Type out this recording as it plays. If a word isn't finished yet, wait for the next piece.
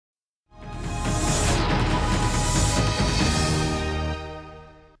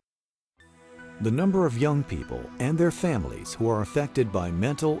The number of young people and their families who are affected by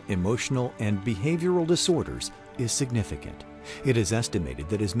mental, emotional, and behavioral disorders is significant. It is estimated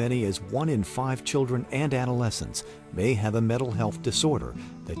that as many as 1 in 5 children and adolescents may have a mental health disorder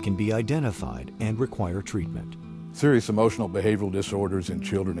that can be identified and require treatment. Serious emotional behavioral disorders in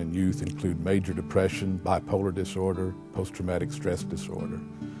children and youth include major depression, bipolar disorder, post-traumatic stress disorder.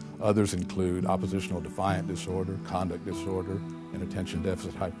 Others include oppositional defiant disorder, conduct disorder, and attention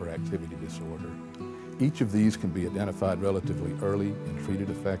deficit hyperactivity disorder. Each of these can be identified relatively early and treated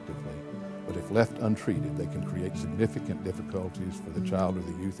effectively, but if left untreated, they can create significant difficulties for the child or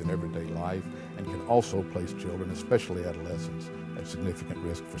the youth in everyday life and can also place children, especially adolescents, at significant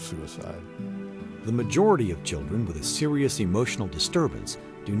risk for suicide. The majority of children with a serious emotional disturbance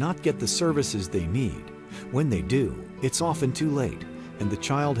do not get the services they need. When they do, it's often too late, and the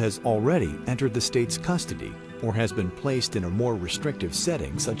child has already entered the state's custody or has been placed in a more restrictive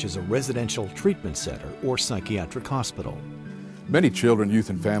setting such as a residential treatment center or psychiatric hospital. Many children, youth,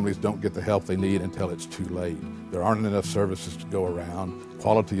 and families don't get the help they need until it's too late. There aren't enough services to go around.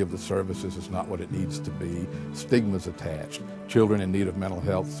 Quality of the services is not what it needs to be. Stigma's attached. Children in need of mental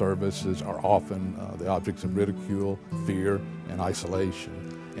health services are often the objects of ridicule, fear, and isolation.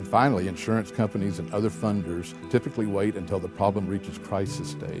 And finally, insurance companies and other funders typically wait until the problem reaches crisis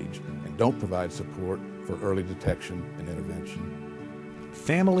stage and don't provide support for early detection and intervention.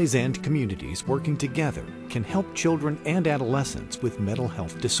 Families and communities working together can help children and adolescents with mental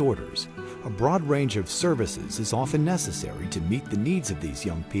health disorders. A broad range of services is often necessary to meet the needs of these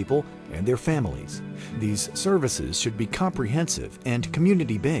young people and their families. These services should be comprehensive and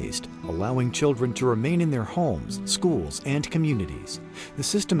community-based, allowing children to remain in their homes, schools, and communities. The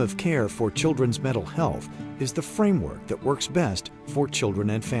system of care for children's mental health is the framework that works best for children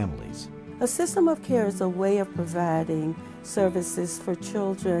and families. A system of care is a way of providing services for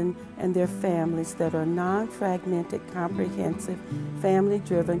children and their families that are non-fragmented, comprehensive,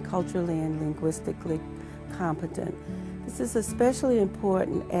 family-driven, culturally and linguistically competent. This is especially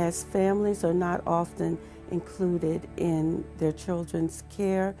important as families are not often included in their children's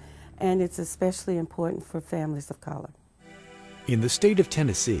care, and it's especially important for families of color. In the state of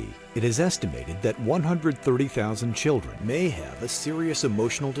Tennessee, it is estimated that 130,000 children may have a serious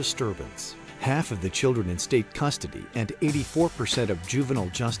emotional disturbance. Half of the children in state custody and 84% of juvenile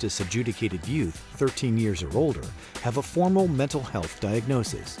justice adjudicated youth 13 years or older have a formal mental health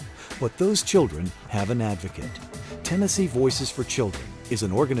diagnosis. But those children have an advocate. Tennesse Voices for Children is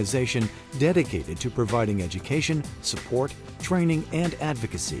an organization dedicated to providing education, support, training, and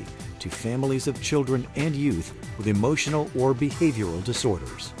advocacy to families of children and youth with emotional or behavioral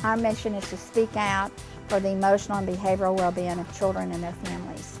disorders. Our mission is to speak out for the emotional and behavioral well-being of children and their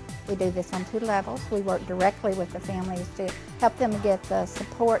families. We do this on 2 levels. We work directly with the families to help them get the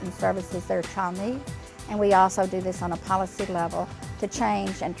support and services their child needs, and we also do this on a policy level to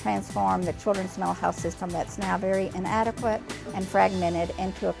change and transform the children's mental health system that's now very inadequate and fragmented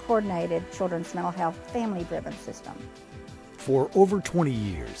into a coordinated children's mental health family-driven system. For over 20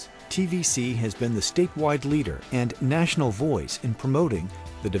 years, TVC has been the statewide leader and national voice in promoting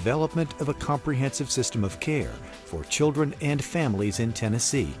the development of a comprehensive system of care for children and families in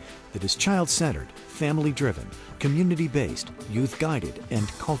Tennessee that is child-centered, family-driven, community-based, youth-guided, and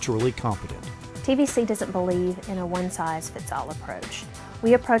culturally competent. TVC doesn't believe in a one-size-fits-all approach.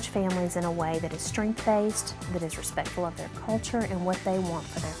 We approach families in a way that is strength-based, that is respectful of their culture and what they want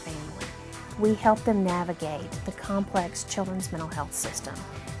for their family. We help them navigate the complex children's mental health system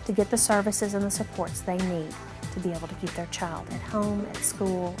to get the services and the supports they need to be able to keep their child at home, at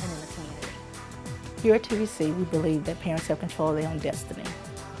school, and in the community. Here at TVC, we believe that parents have control of their own destiny.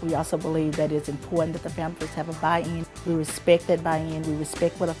 We also believe that it's important that the families have a buy-in. We respect that buy-in, we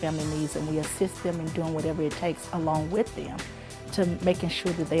respect what a family needs, and we assist them in doing whatever it takes along with them to making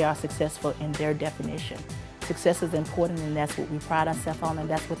sure that they are successful in their definition. Success is important, and that's what we pride ourselves on, and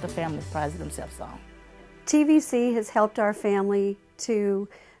that's what the families pride themselves on. TVC has helped our family to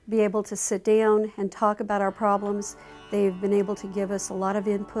be able to sit down and talk about our problems. They've been able to give us a lot of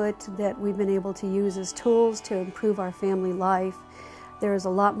input that we've been able to use as tools to improve our family life. There is a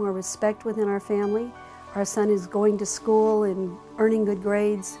lot more respect within our family. Our son is going to school and earning good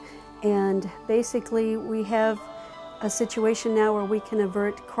grades, and basically we have a situation now where we can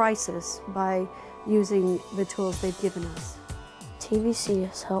avert crisis by using the tools they've given us. TVC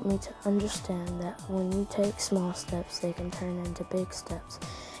has helped me to understand that when you take small steps, they can turn into big steps.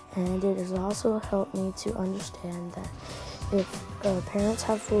 And it has also helped me to understand that if parents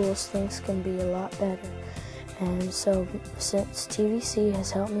have rules, things can be a lot better. And so since TVC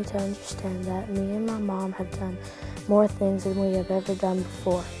has helped me to understand that, me and my mom have done more things than we have ever done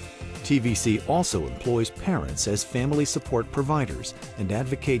before. TVC also employs parents as family support providers and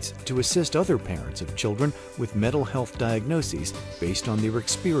advocates to assist other parents of children with mental health diagnoses based on their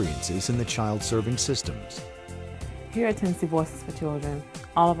experiences in the child-serving systems. Here at Tennesse Voices for Children,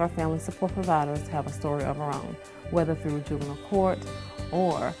 all of our family support providers have a story of our own, whether through juvenile court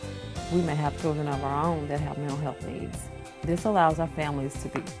or we may have children of our own that have mental health needs. This allows our families to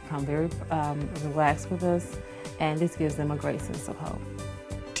become very relaxed with us, and this gives them a great sense of hope.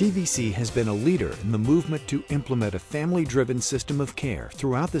 TVC has been a leader in the movement to implement a family-driven system of care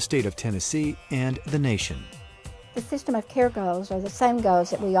throughout the state of Tennessee and the nation. The system of care goals are the same goals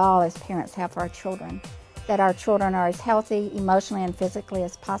that we all as parents have for our children. That our children are as healthy emotionally and physically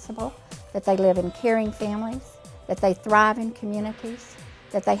as possible, that they live in caring families, that they thrive in communities,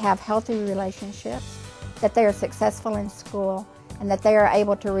 that they have healthy relationships, that they are successful in school, and that they are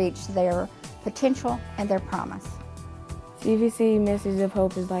able to reach their potential and their promise. TVC message of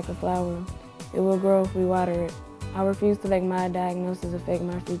hope is like a flower. It will grow if we water it. I refuse to let my diagnosis affect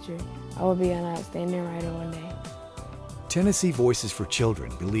my future. I will be an outstanding writer one day. Tennesse Voices for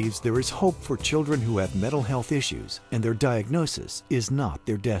Children believes there is hope for children who have mental health issues and their diagnosis is not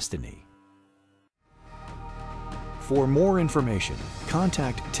their destiny. For more information,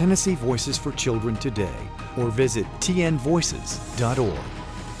 contact Tennesse Voices for Children today or visit tnvoices.org.